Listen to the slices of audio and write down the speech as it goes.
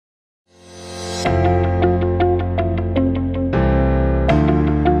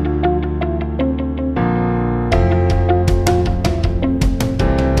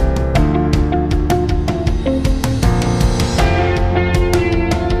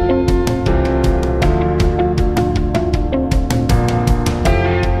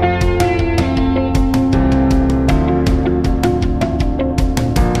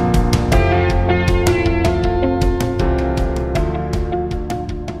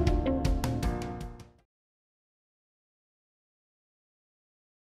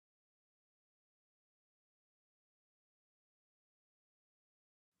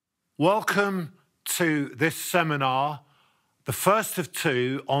Welcome to this seminar, the first of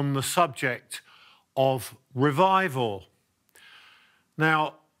two on the subject of revival.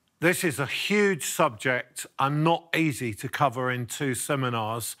 Now, this is a huge subject and not easy to cover in two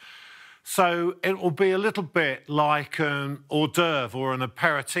seminars, so it will be a little bit like an hors d'oeuvre or an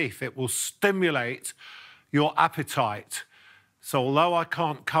aperitif. It will stimulate your appetite. So although I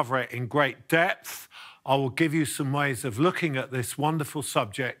can't cover it in great depth, I will give you some ways of looking at this wonderful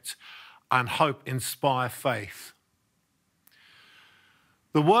subject and hope inspire faith.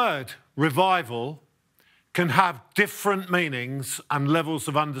 The word revival can have different meanings and levels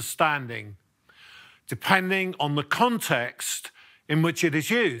of understanding, depending on the context in which it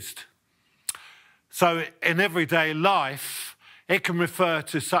is used. So in everyday life, it can refer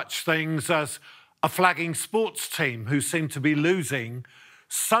to such things as a flagging sports team who seem to be losing,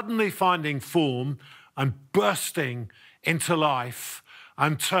 suddenly finding form and bursting into life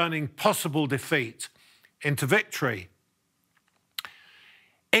and turning possible defeat into victory.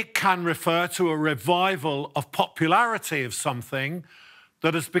 It can refer to a revival of popularity of something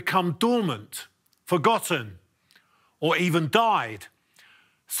that has become dormant, forgotten, or even died,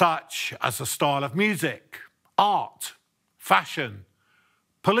 such as a style of music, art, fashion,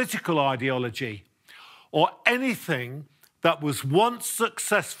 political ideology, or anything that was once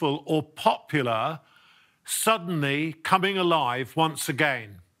successful or popular suddenly coming alive once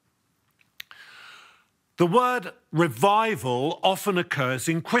again. The word revival often occurs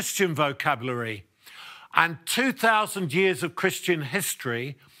in Christian vocabulary, and 2,000 years of Christian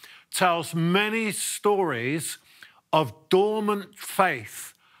history tells many stories of dormant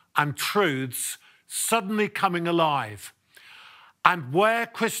faith and truths suddenly coming alive. And where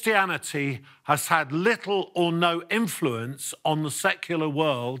Christianity has had little or no influence on the secular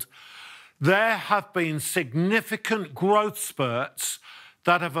world, there have been significant growth spurts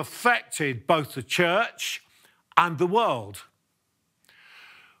that have affected both the church and the world.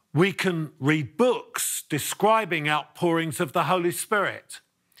 We can read books describing outpourings of the Holy Spirit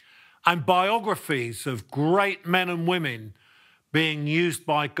and biographies of great men and women being used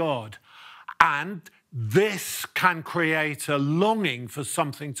by God. And this can create a longing for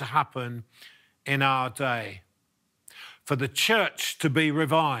something to happen in our day, for the church to be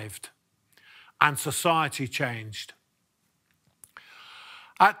revived and society changed.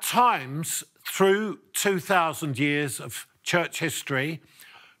 At times, through 2,000 years of church history,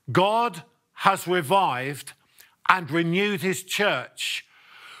 God has revived and renewed his church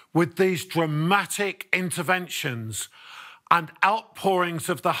with these dramatic interventions and outpourings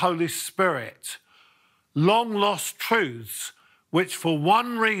of the Holy Spirit, long-lost truths which for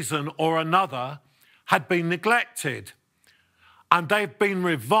one reason or another had been neglected, and they've been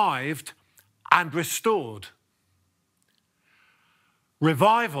revived and restored.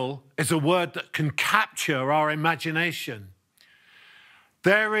 Revival is a word that can capture our imagination.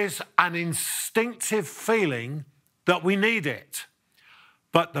 There is an instinctive feeling that we need it,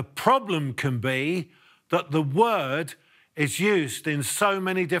 but the problem can be that the word is used in so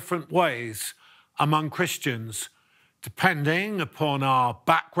many different ways among Christians, depending upon our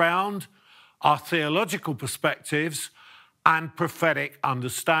background, our theological perspectives, and prophetic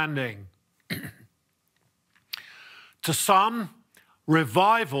understanding. To some,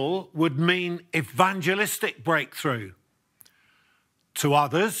 revival would mean evangelistic breakthrough. To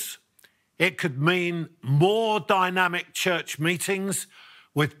others, it could mean more dynamic church meetings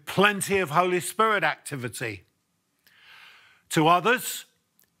with plenty of Holy Spirit activity. To others,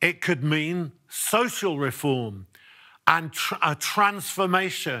 it could mean social reform and a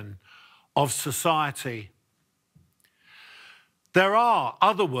transformation of society. There are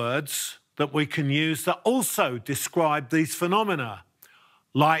other words that we can use that also describe these phenomena,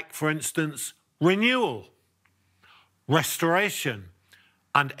 like, for instance, renewal, restoration,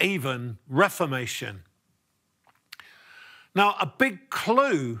 and even reformation. Now, a big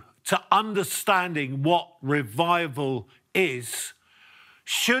clue to understanding what revival is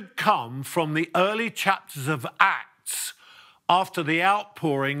should come from the early chapters of Acts after the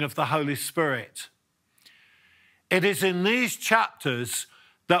outpouring of the Holy Spirit. It is in these chapters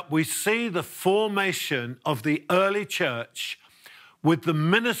that we see the formation of the early church, with the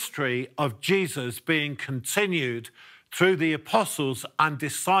ministry of Jesus being continued through the apostles and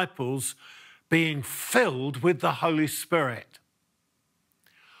disciples being filled with the Holy Spirit.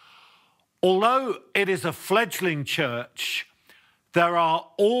 Although it is a fledgling church, there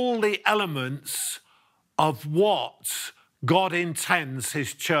are all the elements of what God intends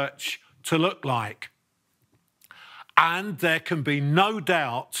his church to look like. And there can be no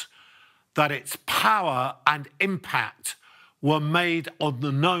doubt that its power and impact were made on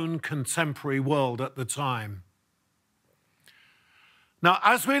the known contemporary world at the time. Now,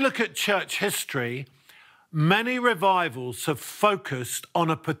 as we look at church history, many revivals have focused on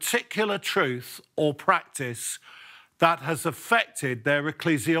a particular truth or practice that has affected their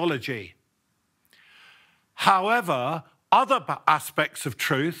ecclesiology. However, other aspects of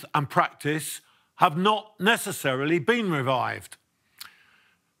truth and practice have not necessarily been revived.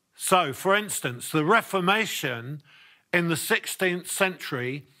 So, for instance, the Reformation in the 16th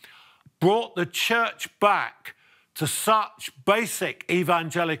century brought the church back to such basic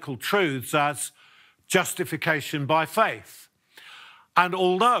evangelical truths as justification by faith. And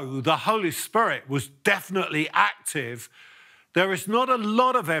although the Holy Spirit was definitely active, there is not a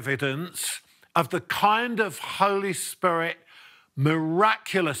lot of evidence of the kind of Holy Spirit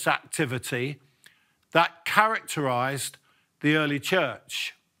miraculous activity that characterized the early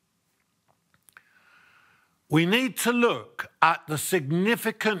church. We need to look at the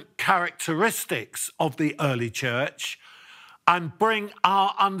significant characteristics of the early church and bring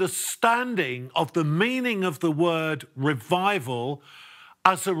our understanding of the meaning of the word revival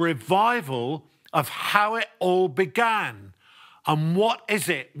as a revival of how it all began and what is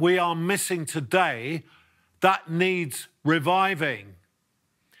it we are missing today that needs reviving.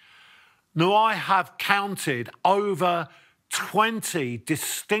 Now, I have counted over 20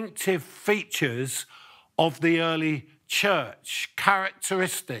 distinctive features of the early church,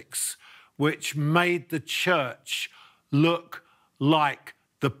 characteristics which made the church look like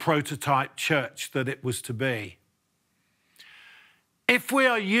the prototype church that it was to be. If we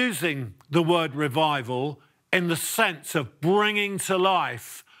are using the word revival in the sense of bringing to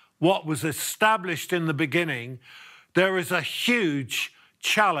life what was established in the beginning, there is a huge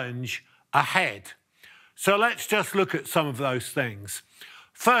challenge ahead. So let's just look at some of those things.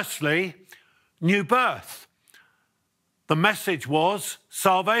 Firstly, new birth. The message was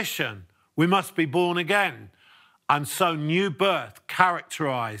salvation. We must be born again. And so new birth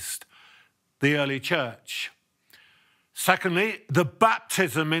characterized the early church. Secondly, the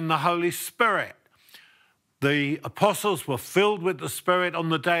baptism in the Holy Spirit. The apostles were filled with the Spirit on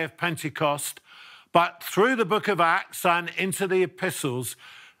the day of Pentecost, but through the book of Acts and into the epistles,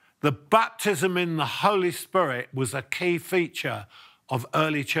 the baptism in the Holy Spirit was a key feature of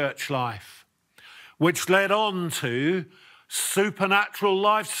early church life, which led on to supernatural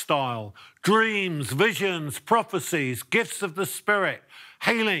lifestyle, dreams, visions, prophecies, gifts of the Spirit,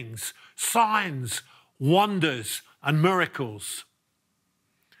 healings, signs, wonders, and miracles.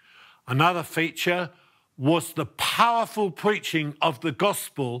 Another feature was the powerful preaching of the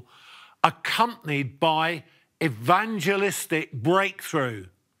gospel accompanied by evangelistic breakthrough.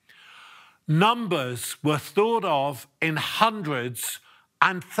 Numbers were thought of in hundreds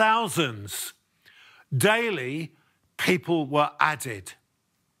and thousands. Daily, people were added.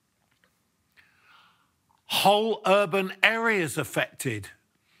 Whole urban areas affected.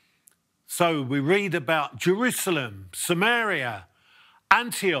 So we read about Jerusalem, Samaria,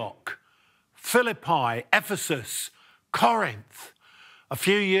 Antioch, Philippi, Ephesus, Corinth. A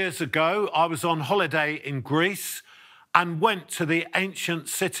few years ago, I was on holiday in Greece and went to the ancient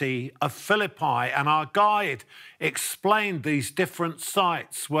city of Philippi, and our guide explained these different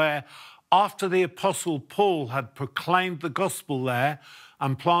sites where, after the Apostle Paul had proclaimed the gospel there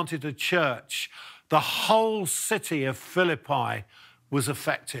and planted a church, the whole city of Philippi was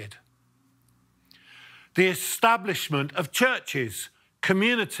affected. The establishment of churches,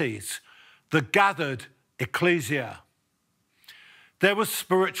 communities, the gathered ecclesia. There was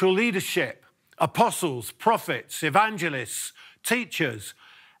spiritual leadership, apostles, prophets, evangelists, teachers,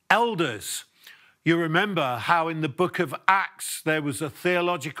 elders. You remember how in the book of Acts there was a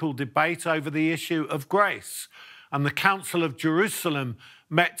theological debate over the issue of grace, and the Council of Jerusalem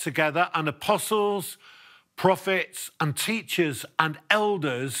met together, and apostles, prophets, and teachers and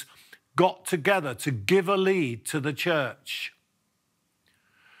elders got together to give a lead to the church.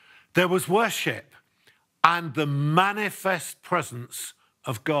 There was worship and the manifest presence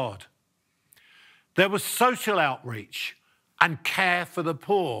of God. There was social outreach and care for the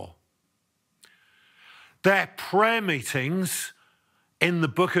poor. Their prayer meetings in the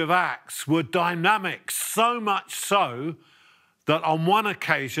book of Acts were dynamic, so much so that on one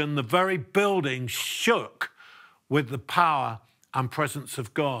occasion the very building shook with the power and presence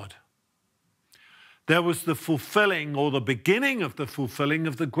of God. There was the fulfilling, or the beginning of the fulfilling,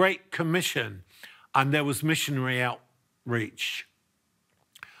 of the Great Commission, and there was missionary outreach.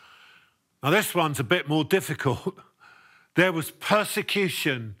 Now this one's a bit more difficult. There was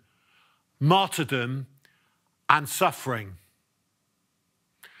persecution, martyrdom, and suffering.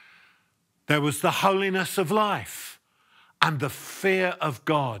 There was the holiness of life and the fear of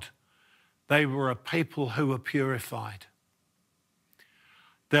God. They were a people who were purified.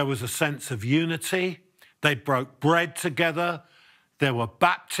 There was a sense of unity. They broke bread together. There were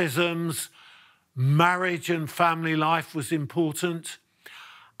baptisms. Marriage and family life was important.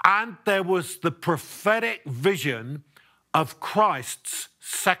 And there was the prophetic vision of Christ's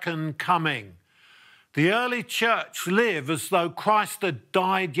second coming. The early church lived as though Christ had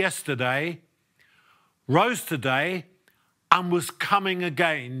died yesterday, rose today, and was coming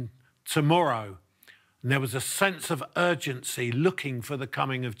again tomorrow. And there was a sense of urgency looking for the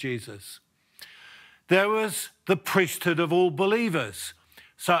coming of Jesus. There was the priesthood of all believers.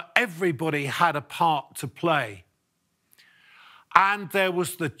 So everybody had a part to play. And there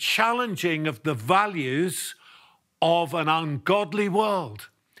was the challenging of the values of an ungodly world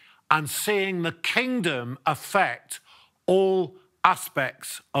and seeing the kingdom affect all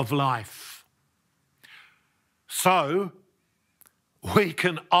aspects of life. So we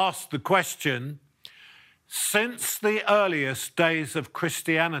can ask the question, since the earliest days of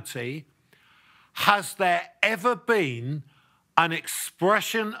Christianity, has there ever been an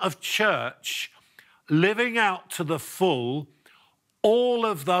expression of church living out to the full all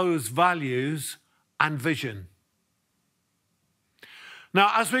of those values and vision?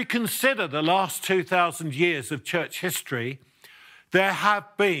 Now, as we consider the last 2,000 years of church history, there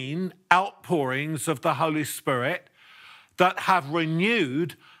have been outpourings of the Holy Spirit that have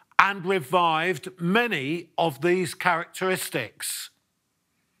renewed and revived many of these characteristics.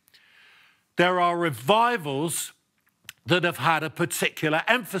 There are revivals that have had a particular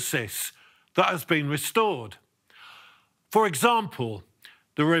emphasis that has been restored. For example,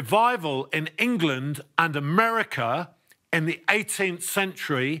 the revival in England and America in the 18th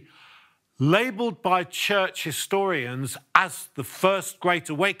century, labelled by church historians as the First Great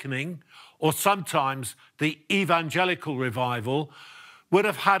Awakening, or sometimes the Evangelical Revival, would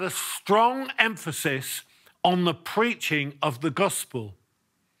have had a strong emphasis on the preaching of the gospel.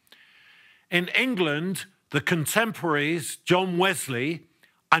 In England, the contemporaries John Wesley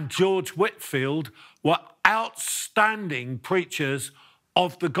and George Whitefield were outstanding preachers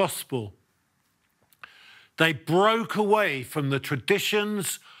of the gospel. They broke away from the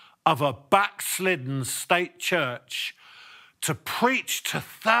traditions of a backslidden state church to preach to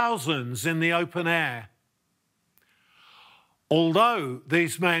thousands in the open air. Although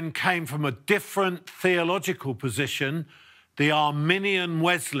these men came from a different theological position, the Arminian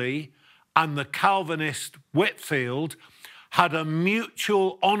Wesley and the Calvinist Whitefield had a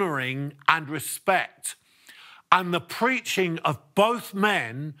mutual honouring and respect, and the preaching of both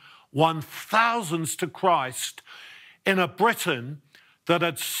men won thousands to Christ in a Britain that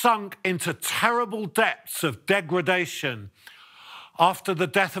had sunk into terrible depths of degradation after the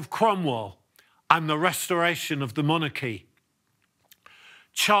death of Cromwell and the restoration of the monarchy.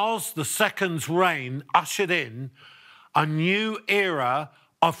 Charles II's reign ushered in a new era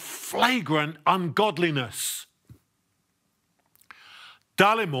of flagrant ungodliness.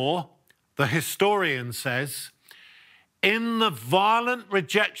 Dallimore, the historian, says, in the violent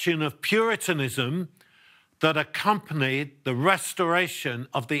rejection of Puritanism that accompanied the restoration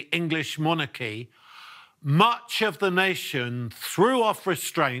of the English monarchy, much of the nation threw off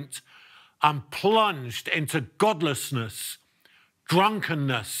restraint and plunged into godlessness,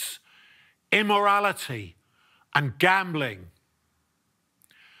 drunkenness, immorality, and gambling.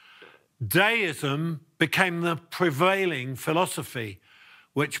 Deism became the prevailing philosophy,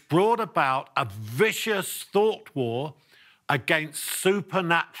 which brought about a vicious thought war against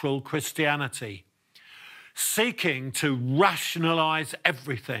supernatural Christianity, seeking to rationalize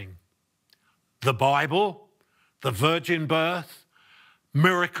everything: the Bible, the virgin birth,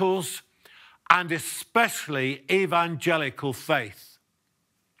 miracles, and especially evangelical faith.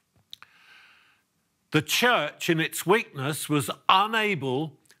 The church, in its weakness, was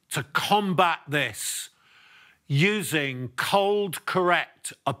unable to combat this using cold,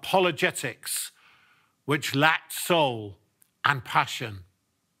 correct apologetics, which lacked soul and passion.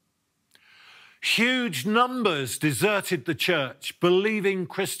 Huge numbers deserted the church, believing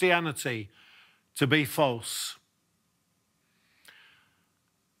Christianity to be false.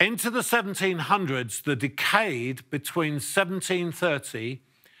 Into the 1700s, the decade between 1730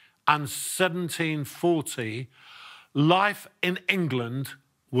 and 1740, life in England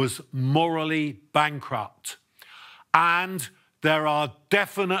was morally bankrupt. And there are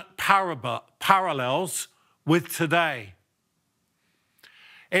definite parallels with today.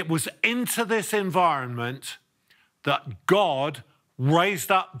 It was into this environment that God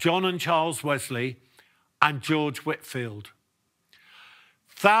raised up John and Charles Wesley and George Whitefield.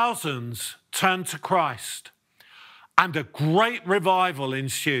 Thousands turned to Christ, and a great revival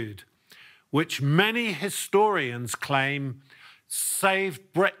ensued, which many historians claim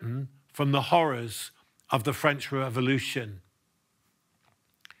saved Britain from the horrors of the French Revolution.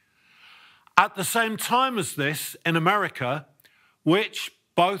 At the same time as this, in America, which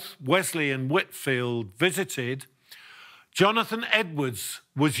both Wesley and Whitefield visited, Jonathan Edwards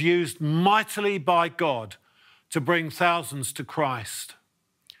was used mightily by God to bring thousands to Christ.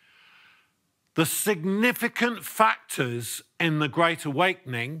 The significant factors in the Great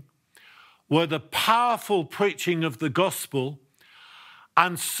Awakening were the powerful preaching of the gospel,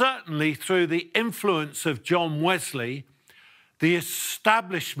 and certainly through the influence of John Wesley, the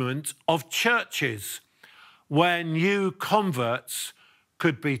establishment of churches where new converts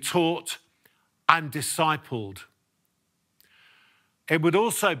could be taught and discipled. It would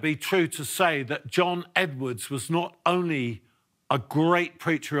also be true to say that John Edwards was not only a great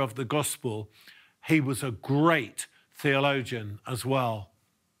preacher of the gospel, he was a great theologian as well.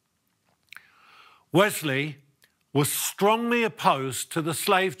 Wesley was strongly opposed to the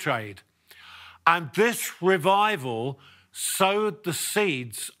slave trade, and this revival sowed the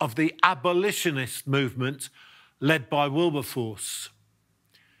seeds of the abolitionist movement led by Wilberforce.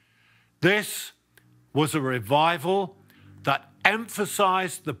 This was a revival that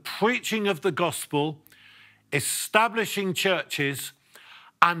emphasized the preaching of the gospel, establishing churches,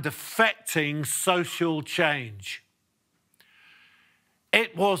 and effecting social change.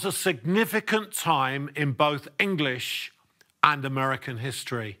 It was a significant time in both English and American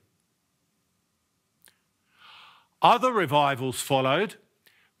history. Other revivals followed,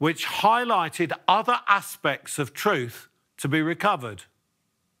 which highlighted other aspects of truth to be recovered.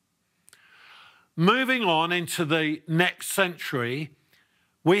 Moving on into the next century,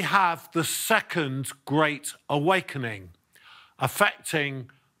 we have the Second Great Awakening, affecting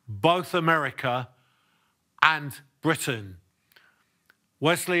both America and Britain.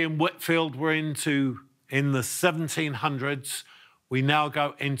 Wesley and Whitefield were in the 1700s. We now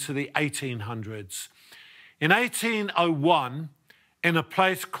go into the 1800s. In 1801, in a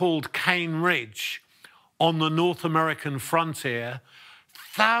place called Cane Ridge on the North American frontier,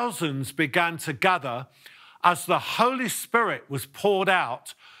 thousands began to gather as the Holy Spirit was poured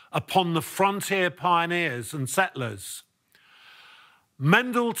out upon the frontier pioneers and settlers.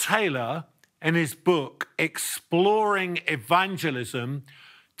 Mendel Taylor, in his book Exploring Evangelism,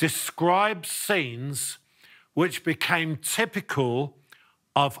 describes scenes which became typical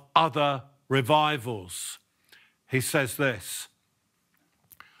of other revivals. He says this: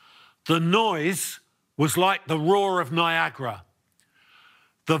 "The noise was like the roar of Niagara.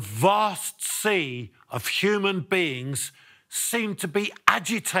 The vast sea of human beings seemed to be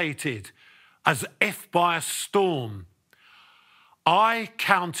agitated as if by a storm. I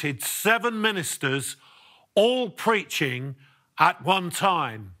counted 7 ministers all preaching at one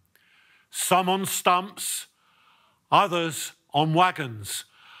time, some on stumps, others on wagons,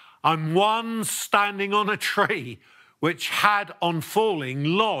 and one standing on a tree which had, on falling,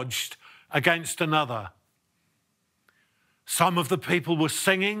 lodged against another. Some of the people were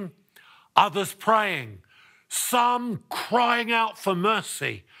singing, others praying, some crying out for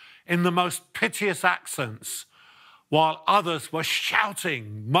mercy in the most piteous accents, while others were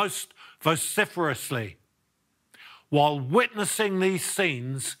shouting most vociferously. While witnessing these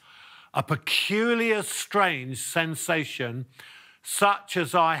scenes, a peculiar, strange sensation, such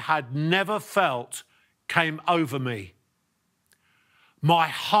as I had never felt, came over me. My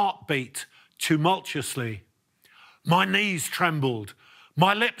heart beat tumultuously. My knees trembled,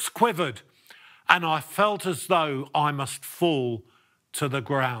 my lips quivered, and I felt as though I must fall to the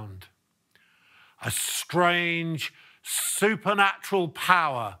ground. A strange, supernatural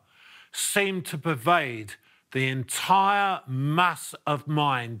power seemed to pervade the entire mass of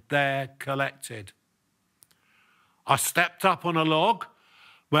mind there collected. I stepped up on a log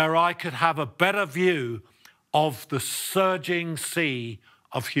where I could have a better view of the surging sea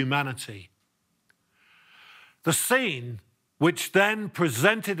of humanity. The scene which then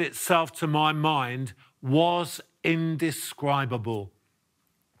presented itself to my mind was indescribable.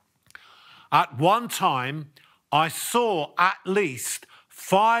 At one time, I saw at least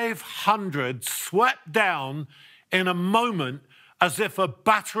 500 swept down in a moment as if a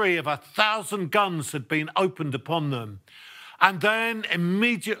battery of 1,000 guns had been opened upon them. And then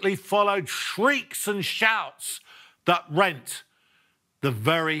immediately followed shrieks and shouts that rent the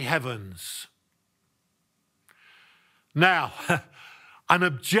very heavens. Now, an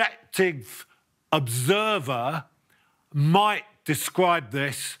objective observer might describe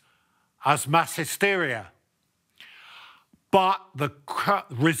this as mass hysteria. But the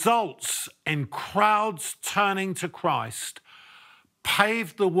results in crowds turning to Christ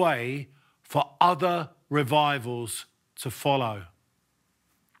paved the way for other revivals to follow.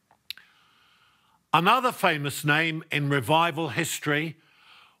 Another famous name in revival history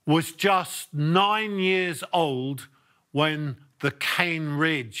was just 9 years old when the Cane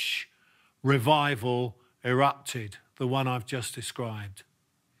Ridge revival erupted, the one I've just described.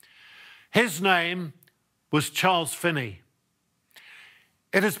 His name was Charles Finney.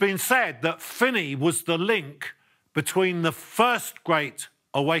 It has been said that Finney was the link between the first Great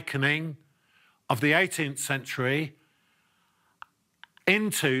Awakening of the 18th century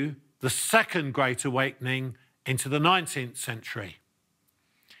into the second Great Awakening into the 19th century.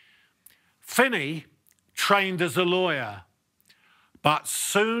 Finney trained as a lawyer, but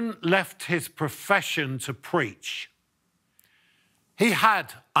soon left his profession to preach. He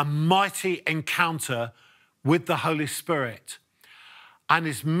had a mighty encounter with the Holy Spirit, and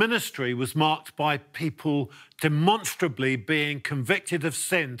his ministry was marked by people demonstrably being convicted of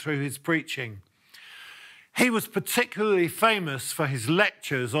sin through his preaching. He was particularly famous for his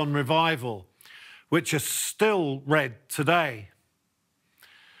lectures on revival, which are still read today.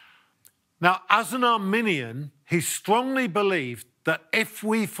 Now, as an Arminian, he strongly believed that if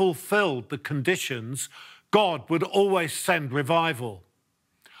we fulfilled the conditions, God would always send revival.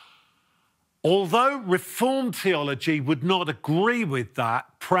 Although Reformed theology would not agree with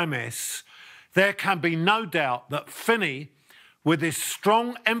that premise, there can be no doubt that Finney, with his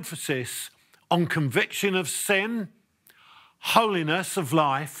strong emphasis on conviction of sin, holiness of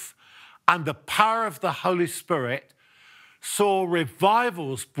life, and the power of the Holy Spirit, saw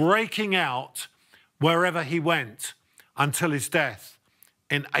revivals breaking out wherever he went until his death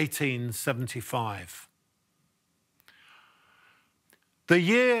in 1875. The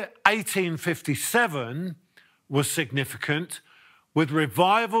year 1857 was significant, with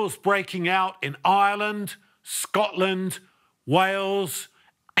revivals breaking out in Ireland, Scotland, Wales,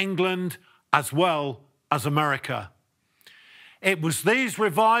 England, as well as America. It was these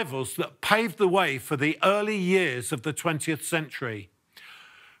revivals that paved the way for the early years of the 20th century.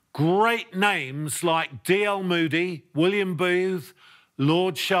 Great names like D.L. Moody, William Booth,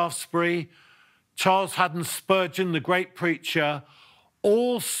 Lord Shaftesbury, Charles Haddon Spurgeon, the great preacher,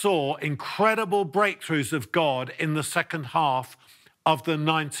 all saw incredible breakthroughs of God in the second half of the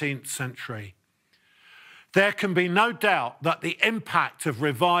 19th century. There can be no doubt that the impact of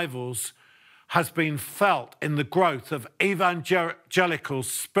revivals has been felt in the growth of evangelical,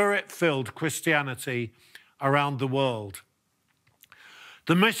 spirit-filled Christianity around the world.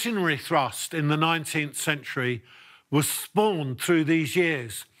 The missionary thrust in the 19th century was spawned through these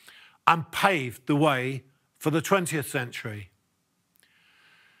years and paved the way for the 20th century.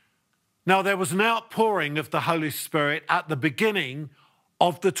 Now, there was an outpouring of the Holy Spirit at the beginning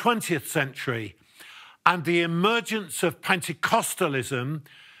of the 20th century, and the emergence of Pentecostalism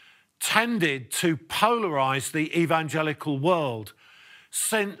tended to polarize the evangelical world,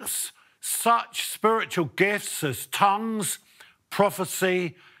 since such spiritual gifts as tongues,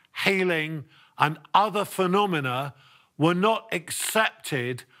 prophecy, healing, and other phenomena were not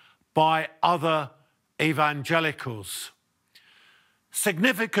accepted by other evangelicals.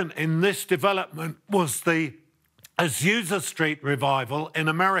 Significant in this development was the Azusa Street revival in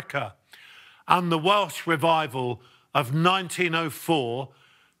America and the Welsh revival of 1904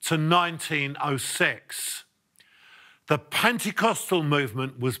 to 1906. The Pentecostal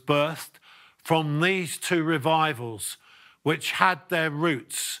movement was birthed from these two revivals, which had their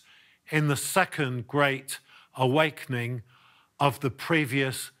roots in the second Great Awakening of the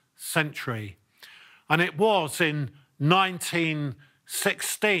previous century. And it was in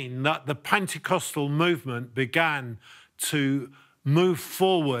 1916 that the Pentecostal movement began to move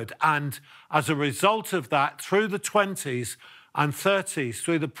forward. And as a result of that, through the 20s and 30s,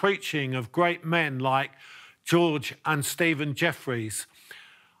 through the preaching of great men like George and Stephen Jeffreys,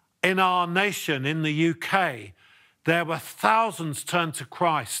 in our nation, in the UK, there were thousands turned to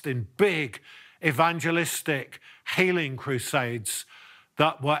Christ in big evangelistic healing crusades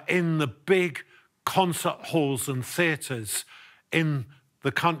that were in the big concert halls and theatres in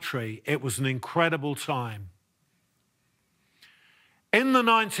the country. It was an incredible time. In the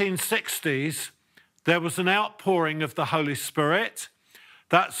 1960s, there was an outpouring of the Holy Spirit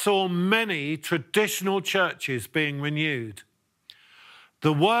that saw many traditional churches being renewed.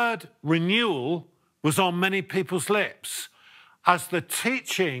 The word renewal was on many people's lips as the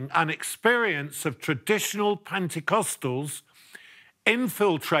teaching and experience of traditional Pentecostals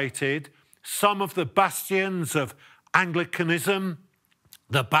infiltrated some of the bastions of Anglicanism,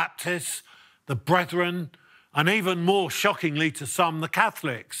 the Baptists, the Brethren, and even more shockingly to some, the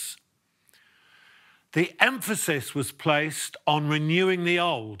Catholics. The emphasis was placed on renewing the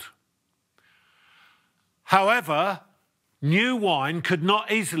old. However, new wine could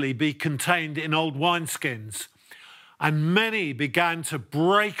not easily be contained in old wineskins, and many began to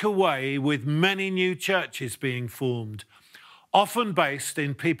break away, with many new churches being formed, often based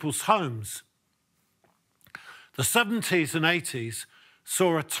in people's homes. The 70s and 80s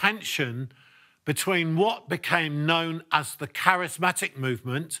saw a tension between what became known as the charismatic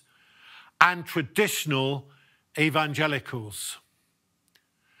movement and traditional evangelicals.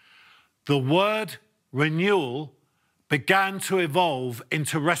 The word renewal began to evolve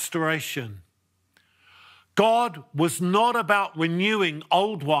into restoration. God was not about renewing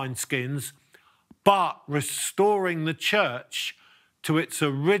old wineskins, but restoring the church to its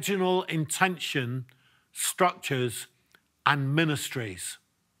original intention, structures, and ministries.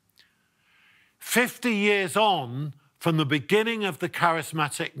 50 years on from the beginning of the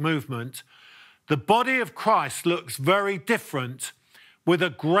charismatic movement, the body of Christ looks very different, with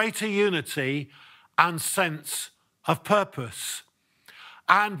a greater unity and sense of purpose.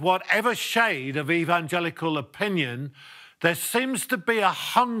 And whatever shade of evangelical opinion, there seems to be a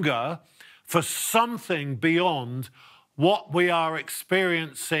hunger for something beyond what we are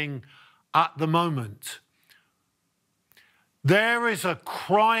experiencing at the moment. There is a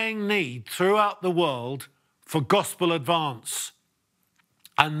crying need throughout the world for gospel advance,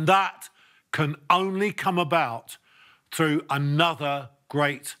 and that can only come about through another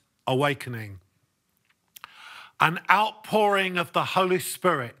great awakening. An outpouring of the Holy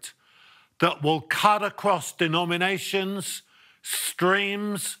Spirit that will cut across denominations,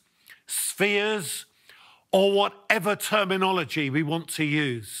 streams, spheres, or whatever terminology we want to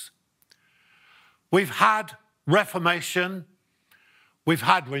use. We've had reformation, we've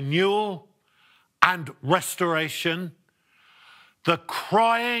had renewal and restoration. The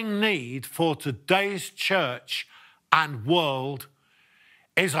crying need for today's church and world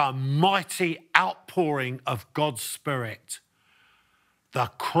is a mighty outpouring of God's Spirit. The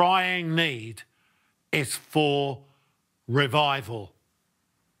crying need is for revival.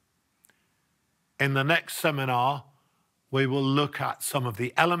 In the next seminar, we will look at some of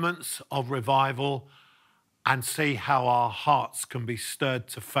the elements of revival and see how our hearts can be stirred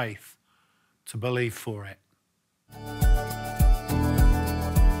to faith to believe for it.